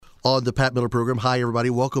on the Pat Miller Program. Hi, everybody.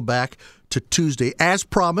 Welcome back to Tuesday. As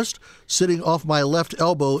promised, sitting off my left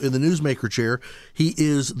elbow in the newsmaker chair, he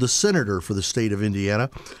is the senator for the state of Indiana.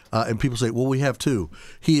 And people say, well, we have two.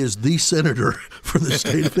 He is the senator for the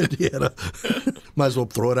state of Indiana. Might as well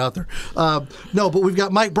throw it out there. No, but we've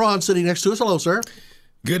got Mike Braun sitting next to us. Hello, sir.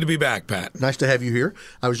 Good to be back, Pat. Nice to have you here.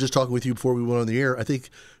 I was just talking with you before we went on the air. I think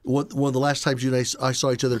one of the last times you and I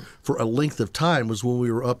saw each other for a length of time was when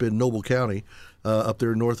we were up in Noble County, up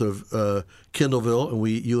there north of Kendallville, and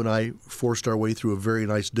you and I forced our way through a very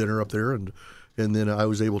nice dinner up there, and then I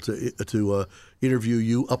was able to interview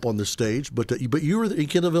you up on the stage. But you were in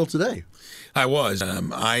Kendallville today. I was.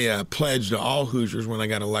 I pledged to all Hoosiers when I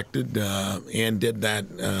got elected, and did that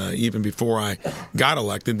even before I got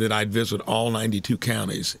elected, that I'd visit all 92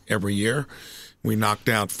 counties every year. We knocked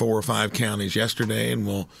out 4 or 5 counties yesterday, and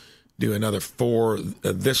we'll do another 4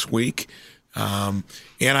 this week. And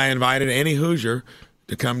I invited any Hoosier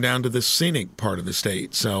to come down to the scenic part of the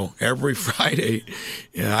state. So every Friday,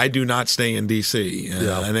 I do not stay in D.C.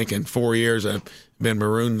 I think in 4 years I've been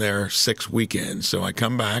marooned there 6 weekends. So I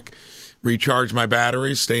come back, recharge my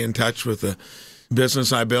batteries, stay in touch with the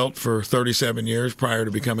business I built for 37 years prior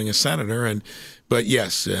to becoming a senator. But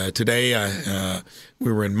yes, today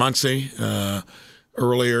we were in Muncie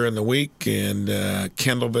earlier in the week, and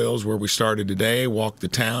Kendallville is where we started today. Walked the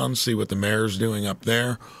town, see what the mayor's doing up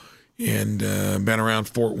there, and been around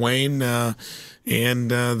Fort Wayne,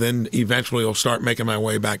 and then eventually I'll start making my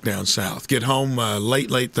way back down south. Get home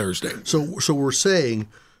late Thursday. So we're saying,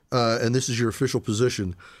 and this is your official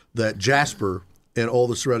position, that Jasper and all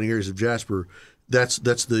the surrounding areas of Jasper, that's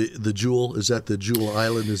the Jewel. Is that the Jewel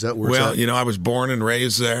Island? Is that where it's at? Well, I was born and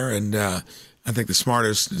raised there, and I think the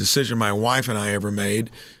smartest decision my wife and I ever made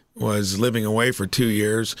was living away for 2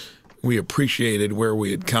 years. We appreciated where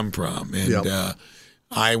we had come from, and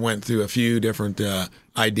I went through a few different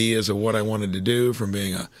ideas of what I wanted to do, from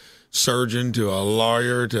being a surgeon to a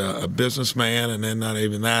lawyer to a businessman, and then not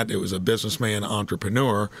even that, it was a businessman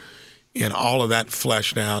entrepreneur, and all of that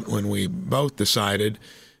fleshed out when we both decided,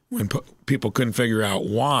 when people couldn't figure out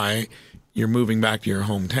why you're moving back to your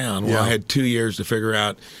hometown. Well, I had 2 years to figure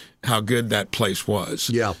out how good that place was.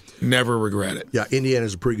 Yeah. Never regret it. Yeah,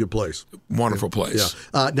 Indiana's a pretty good place. Wonderful place.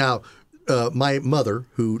 Yeah. Now, my mother,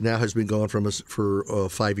 who now has been gone from us for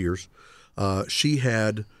 5 years, she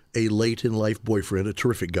had a late-in-life boyfriend, a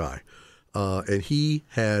terrific guy, and he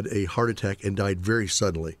had a heart attack and died very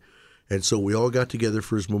suddenly. And so we all got together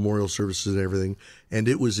for his memorial services and everything, and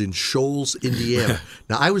it was in Shoals, Indiana.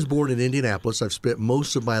 Now, I was born in Indianapolis. I've spent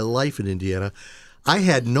most of my life in Indiana. I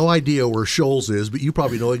had no idea where Shoals is, but you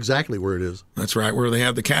probably know exactly where it is. That's right, where they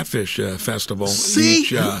have the Catfish Festival. See?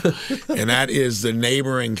 And that is the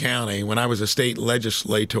neighboring county. When I was a state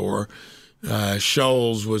legislator,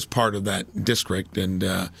 Shoals was part of that district, and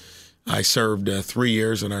I served 3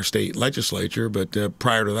 years in our state legislature, but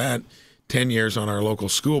prior to that, 10 years on our local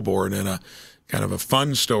school board. And a kind of a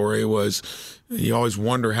fun story was, you always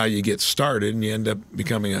wonder how you get started, and you end up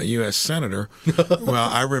becoming a U.S. Senator. Well,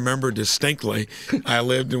 I remember distinctly, I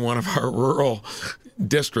lived in one of our rural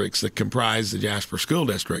districts that comprised the Jasper School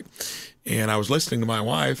District, and I was listening to my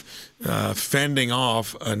wife fending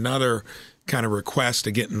off another kind of request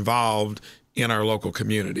to get involved in our local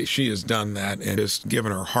community. She has done that and just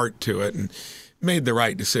given her heart to it, and made the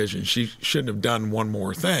right decision. She shouldn't have done one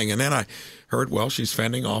more thing. And then I heard, well, she's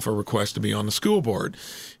fending off a request to be on the school board.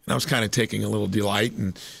 And I was kind of taking a little delight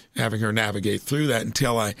in having her navigate through that,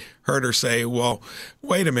 until I heard her say, well,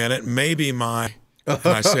 wait a minute, maybe my... And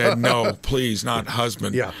I said, no, please, not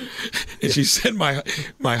husband. Yeah. And she said,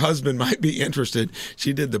 my husband might be interested.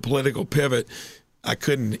 She did the political pivot. I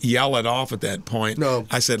couldn't yell it off at that point. No.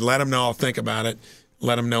 I said, let him know I'll think about it.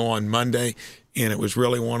 Let him know on Monday. And it was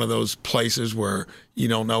really one of those places where you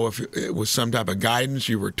don't know if it was some type of guidance.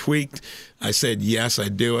 You were tweaked. I said, yes,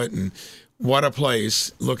 I'd do it. And what a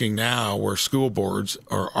place, looking now, where school boards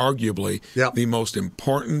are arguably the most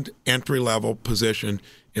important entry-level position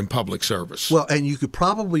in public service. Well, and you could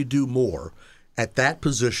probably do more at that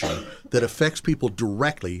position that affects people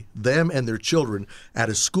directly, them and their children, at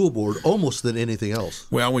a school board almost than anything else.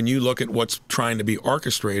 Well, when you look at what's trying to be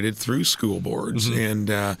orchestrated through school boards, and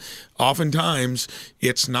oftentimes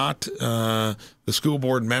it's not the school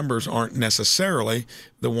board members aren't necessarily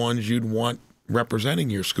the ones you'd want representing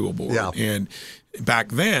your school board. Yeah. And back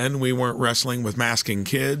then, we weren't wrestling with masking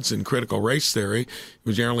kids and critical race theory. It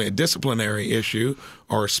was generally a disciplinary issue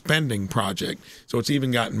or a spending project. So it's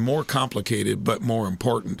even gotten more complicated, but more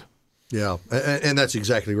important. Yeah, and that's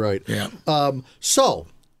exactly right. Yeah.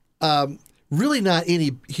 Really not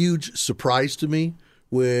any huge surprise to me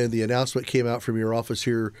when the announcement came out from your office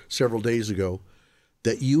here several days ago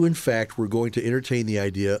that you, in fact, were going to entertain the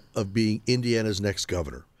idea of being Indiana's next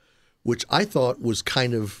governor, which I thought was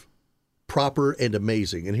kind of proper and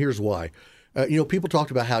amazing. And here's why. People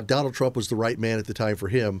talked about how Donald Trump was the right man at the time for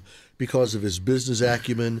him because of his business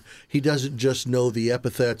acumen. He doesn't just know the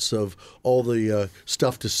epithets of all the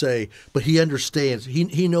stuff to say, but he understands.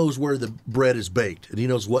 He knows where the bread is baked, and he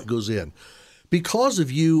knows what goes in. Because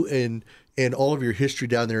of you and all of your history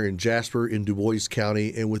down there in Jasper, in Du Bois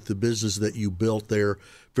County, and with the business that you built there,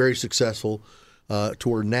 very successful, to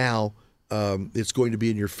where now it's going to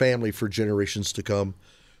be in your family for generations to come.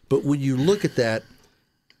 But when you look at that,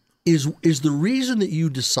 is the reason that you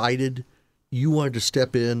decided you wanted to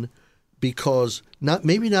step in because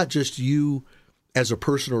maybe not just you as a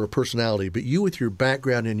person or a personality, but you with your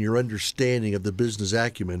background and your understanding of the business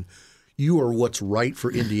acumen, you are what's right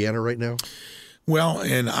for Indiana right now? Well,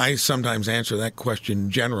 and I sometimes answer that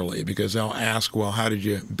question generally because they'll ask, well, how did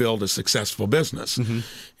you build a successful business? Mm-hmm.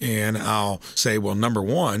 And I'll say, well, number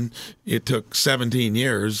one, it took 17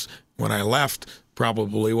 years. When I left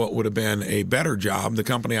probably what would have been a better job, the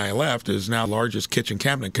company I left is now the largest kitchen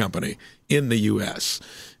cabinet company in the U.S.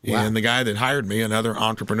 Wow. And the guy that hired me, another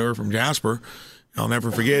entrepreneur from Jasper, I'll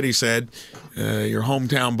never forget, he said, you're a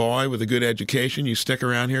hometown boy with a good education. You stick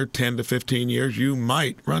around here 10 to 15 years, you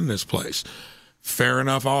might run this place. Fair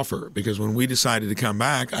enough offer, because when we decided to come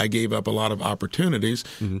back, I gave up a lot of opportunities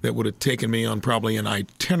that would have taken me on probably an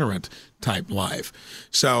itinerant type life.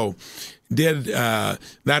 So did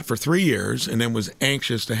that for 3 years and then was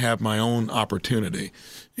anxious to have my own opportunity.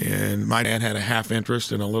 And my dad had a half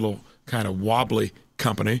interest in a little kind of wobbly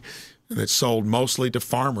company that sold mostly to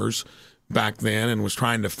farmers back then and was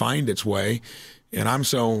trying to find its way. And I'm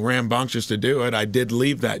so rambunctious to do it, I did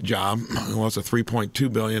leave that job. Well, it's a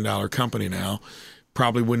 $3.2 billion company now.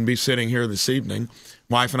 Probably wouldn't be sitting here this evening.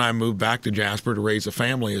 Wife and I moved back to Jasper to raise a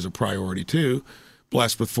family as a priority, too.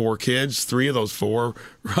 Blessed with 4 kids. 3 of those 4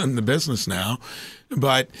 run the business now.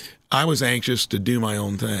 But I was anxious to do my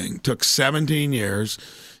own thing. Took 17 years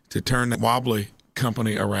to turn that wobbly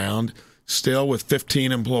company around. Still with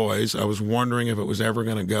 15 employees, I was wondering if it was ever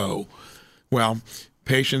going to go. Well,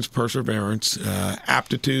 patience, perseverance,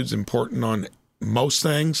 aptitude's important on most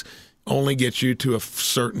things, only gets you to a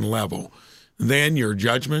certain level. Then your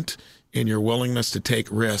judgment and your willingness to take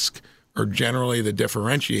risk are generally the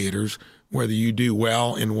differentiators, whether you do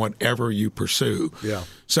well in whatever you pursue. Yeah.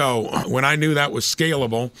 So when I knew that was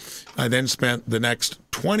scalable, I then spent the next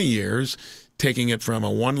 20 years taking it from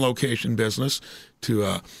a one-location business to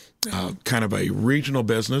a kind of a regional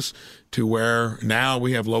business to where now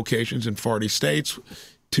we have locations in 40 states.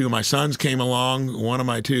 2 of my sons came along. One of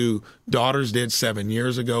my 2 daughters did 7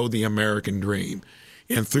 years ago, the American dream.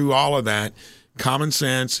 And through all of that, common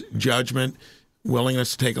sense, judgment,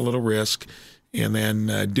 willingness to take a little risk, and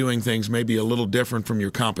then doing things maybe a little different from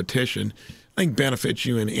your competition, I think benefits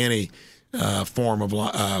you in any form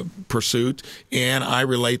of pursuit. And I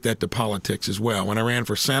relate that to politics as well. When I ran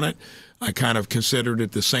for Senate, I kind of considered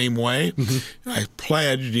it the same way. Mm-hmm. I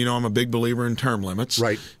pledged, I'm a big believer in term limits.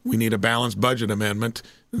 Right. We need a balanced budget amendment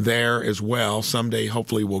there as well. Someday,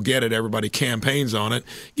 hopefully, we'll get it. Everybody campaigns on it,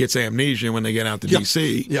 gets amnesia when they get out to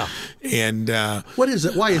D.C. Yeah. And what is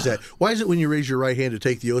it? Why is that? Why is it when you raise your right hand to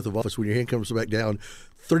take the oath of office, when your hand comes back down,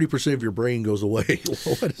 30% of your brain goes away?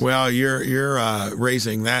 Well, you're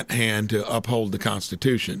raising that hand to uphold the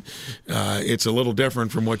Constitution. It's a little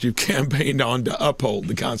different from what you campaigned on to uphold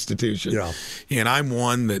the Constitution. Yeah. And I'm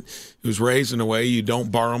one that was raised in a way you don't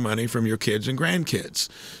borrow money from your kids and grandkids.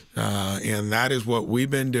 And that is what we've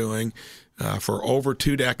been doing for over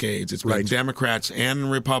 2 decades. It's been Democrats and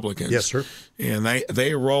Republicans. Yes, sir. And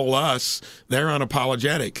they roll us. They're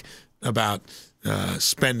unapologetic about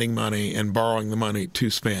spending money and borrowing the money to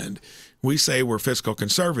spend. We say we're fiscal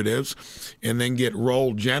conservatives and then get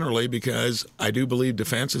rolled generally because I do believe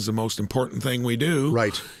defense is the most important thing we do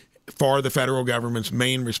for the federal government's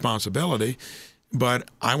main responsibility. But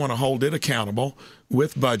I want to hold it accountable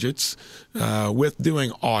with budgets, with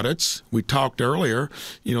doing audits. We talked earlier,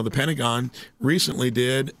 the Pentagon recently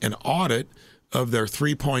did an audit of their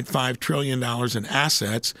 $3.5 trillion in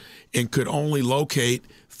assets and could only locate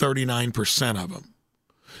 39% of them.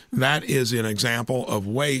 That is an example of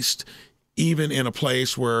waste, even in a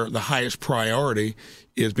place where the highest priority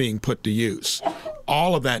is being put to use.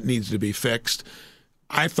 All of that needs to be fixed.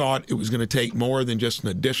 I thought it was going to take more than just an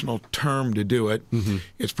additional term to do it. Mm-hmm.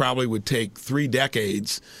 It probably would take 3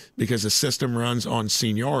 decades because the system runs on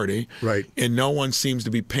seniority, and no one seems to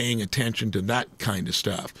be paying attention to that kind of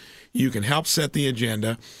stuff. You can help set the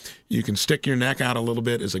agenda. You can stick your neck out a little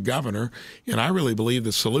bit as a governor, and I really believe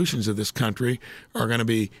the solutions of this country are going to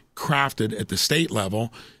be crafted at the state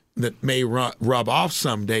level that may rub off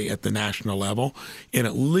someday at the national level, and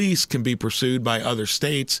at least can be pursued by other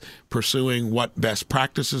states pursuing what best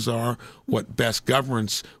practices are, what best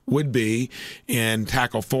governance would be, and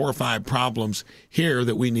tackle 4 or 5 problems here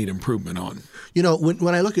that we need improvement on. You know,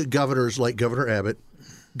 when I look at governors like Governor Abbott,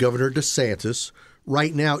 Governor DeSantis,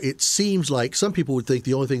 right now it seems like some people would think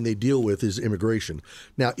the only thing they deal with is immigration.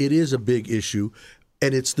 Now, it is a big issue.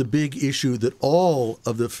 And it's the big issue that all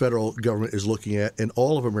of the federal government is looking at and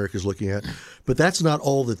all of America is looking at. But that's not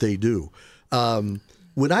all that they do.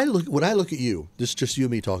 When I look at you, this is just you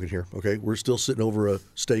and me talking here, okay? We're still sitting over a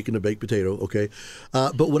steak and a baked potato, okay?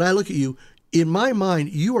 But when I look at you, in my mind,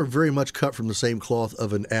 you are very much cut from the same cloth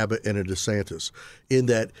of an Abbott and a DeSantis in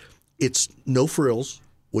that it's no frills.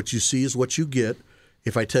 What you see is what you get.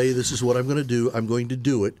 If I tell you this is what I'm going to do, I'm going to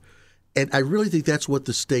do it. And I really think that's what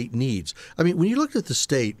the state needs. I mean, when you look at the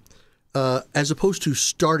state, as opposed to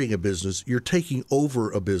starting a business, you're taking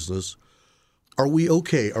over a business. Are we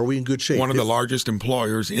okay? Are we in good shape? One of the largest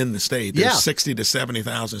employers in the state. There's 60 to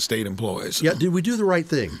 70,000 state employees. Yeah. Did we do the right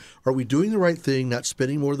thing? Are we doing the right thing, not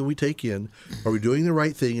spending more than we take in? Are we doing the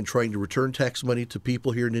right thing and trying to return tax money to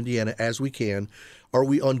people here in Indiana as we can? Are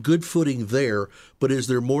we on good footing there? But is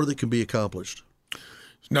there more that can be accomplished?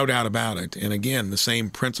 No doubt about it. And again, the same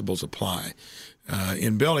principles apply.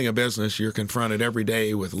 In building a business, you're confronted every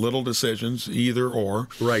day with little decisions, either or.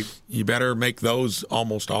 Right. You better make those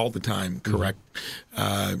almost all the time correct.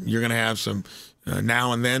 Mm-hmm. You're going to have some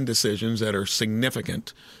now and then decisions that are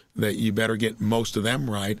significant that you better get most of them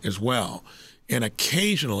right as well. And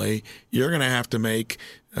occasionally, you're going to have to make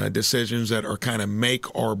decisions that are kind of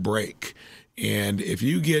make or break. And if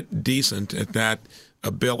you get decent at that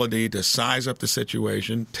ability to size up the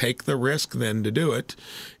situation, take the risk then to do it,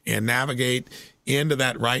 and navigate into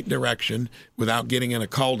that right direction without getting in a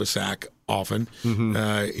cul-de-sac often,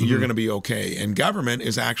 you're going to be okay. And government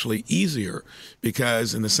is actually easier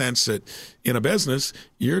because in the sense that in a business,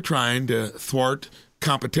 you're trying to thwart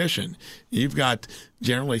competition. You've got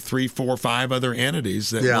generally 3, 4, 5 other entities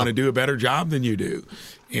that want to do a better job than you do.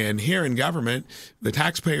 And here in government, the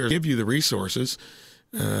taxpayers give you the resources.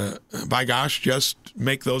 By gosh, just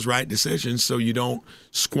make those right decisions so you don't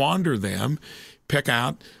squander them. Pick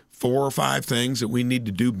out 4 or 5 things that we need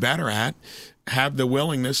to do better at. Have the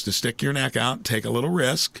willingness to stick your neck out, take a little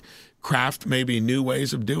risk, craft maybe new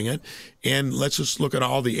ways of doing it. And let's just look at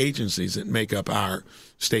all the agencies that make up our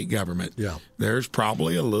state government. Yeah. There's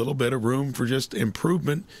probably a little bit of room for just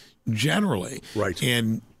improvement generally. Right.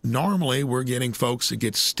 And normally we're getting folks that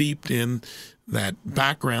get steeped in that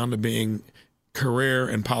background of being career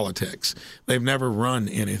in politics. They've never run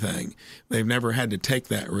anything. They've never had to take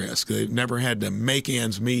that risk. They've never had to make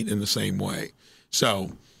ends meet in the same way.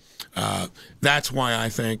 So that's why I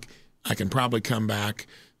think I can probably come back,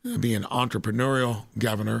 be an entrepreneurial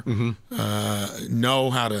governor,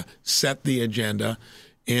 know how to set the agenda,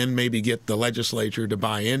 and maybe get the legislature to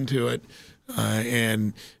buy into it.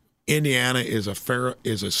 And Indiana is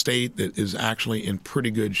a state that is actually in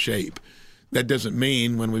pretty good shape. That doesn't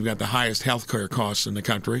mean when we've got the highest health care costs in the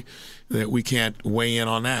country that we can't weigh in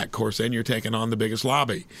on that. Of course, then you're taking on the biggest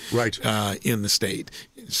lobby in the state.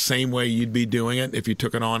 Same way you'd be doing it if you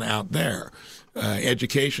took it on out there.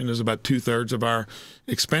 Education is about 2/3 of our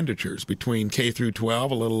expenditures. Between K through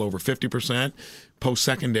 12, a little over 50%.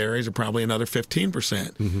 Post-secondaries are probably another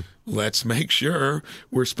 15%. Let's make sure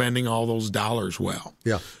we're spending all those dollars well.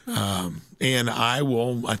 Yeah. And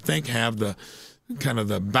I think, have the kind of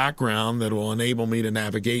the background that will enable me to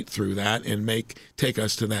navigate through that and take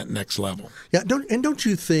us to that next level. Yeah, don't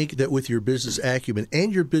you think that with your business acumen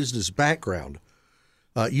and your business background,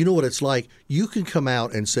 you know what it's like? You can come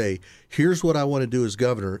out and say, here's what I want to do as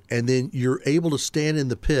governor, and then you're able to stand in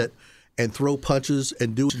the pit and throw punches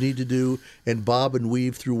and do what you need to do and bob and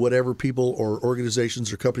weave through whatever people or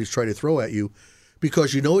organizations or companies try to throw at you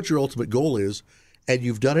because you know what your ultimate goal is, and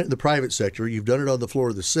you've done it in the private sector, you've done it on the floor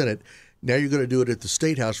of the Senate. Now you're going to do it at the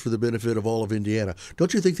State House for the benefit of all of Indiana.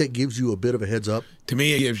 Don't you think that gives you a bit of a heads up? To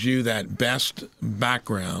me, it gives you that best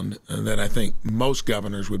background that I think most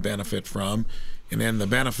governors would benefit from. And then the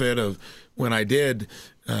benefit of when I did,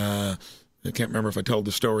 I can't remember if I told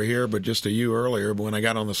the story here, but just to you earlier, but when I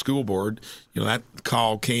got on the school board, that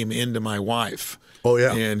call came into my wife. Oh,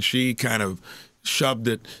 yeah. And she kind of shoved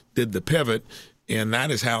it, did the pivot. And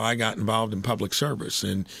that is how I got involved in public service.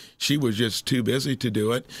 And she was just too busy to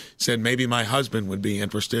do it. Said maybe my husband would be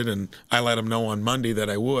interested. And I let him know on Monday that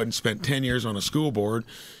I would. And spent 10 years on a school board.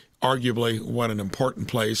 Arguably, what an important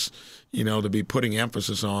place, to be putting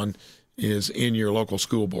emphasis on is in your local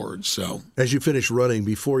school board. So as you finish running,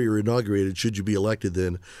 before you're inaugurated, should you be elected,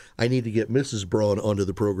 then I need to get Mrs. Braun onto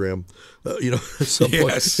the program, at some point,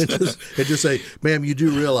 Yes. and just say, ma'am, you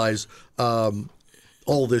do realize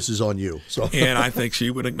all this is on you. So, and I think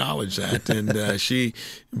she would acknowledge that, and she,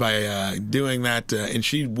 by doing that, and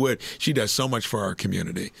she does so much for our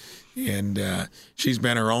community, and she's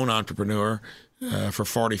been her own entrepreneur for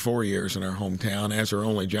 44 years in our hometown, as her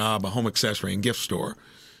only job, a home accessory and gift store.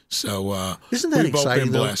 So isn't that we've both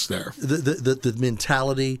exciting? been blessed there. The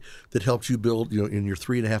mentality that helped you build, in your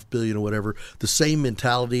 $3.5 billion or whatever, the same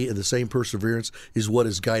mentality and the same perseverance is what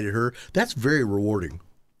has guided her. That's very rewarding.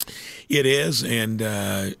 It is, and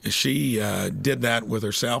she did that with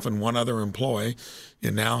herself and one other employee,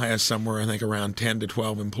 and now has somewhere, I think, around 10 to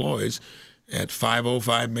 12 employees at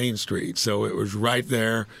 505 Main Street. So it was right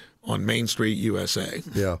there on Main Street, USA.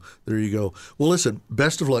 Yeah, there you go. Well, listen,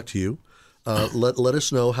 best of luck to you. Let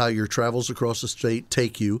us know how your travels across the state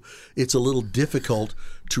take you. It's a little difficult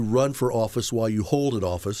to run for office while you hold an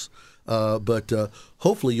office, but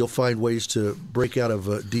hopefully you'll find ways to break out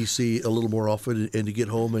of D.C. a little more often and to get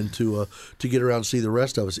home and to get around and see the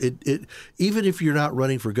rest of us. It even if you're not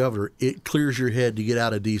running for governor, it clears your head to get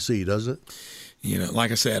out of D.C., doesn't it? Like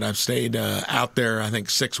I said, I've stayed out there, I think,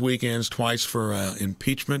 6 weekends, twice for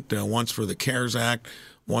impeachment, once for the CARES Act,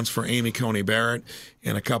 once for Amy Coney Barrett,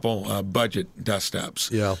 and a couple budget dust-ups.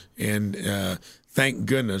 Yeah. And thank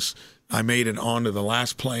goodness I made it onto the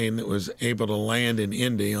last plane that was able to land in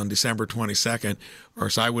Indy on December 22nd, or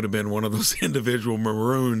else I would have been one of those individual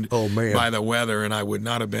marooned by the weather, and I would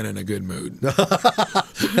not have been in a good mood.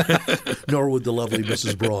 Nor would the lovely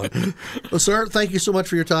Mrs. Braun. Well, sir, thank you so much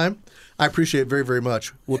for your time. I appreciate it very, very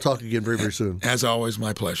much. We'll talk again very, very soon. As always,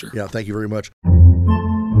 my pleasure. Yeah, thank you very much.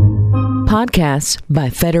 Podcasts by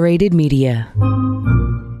Federated Media.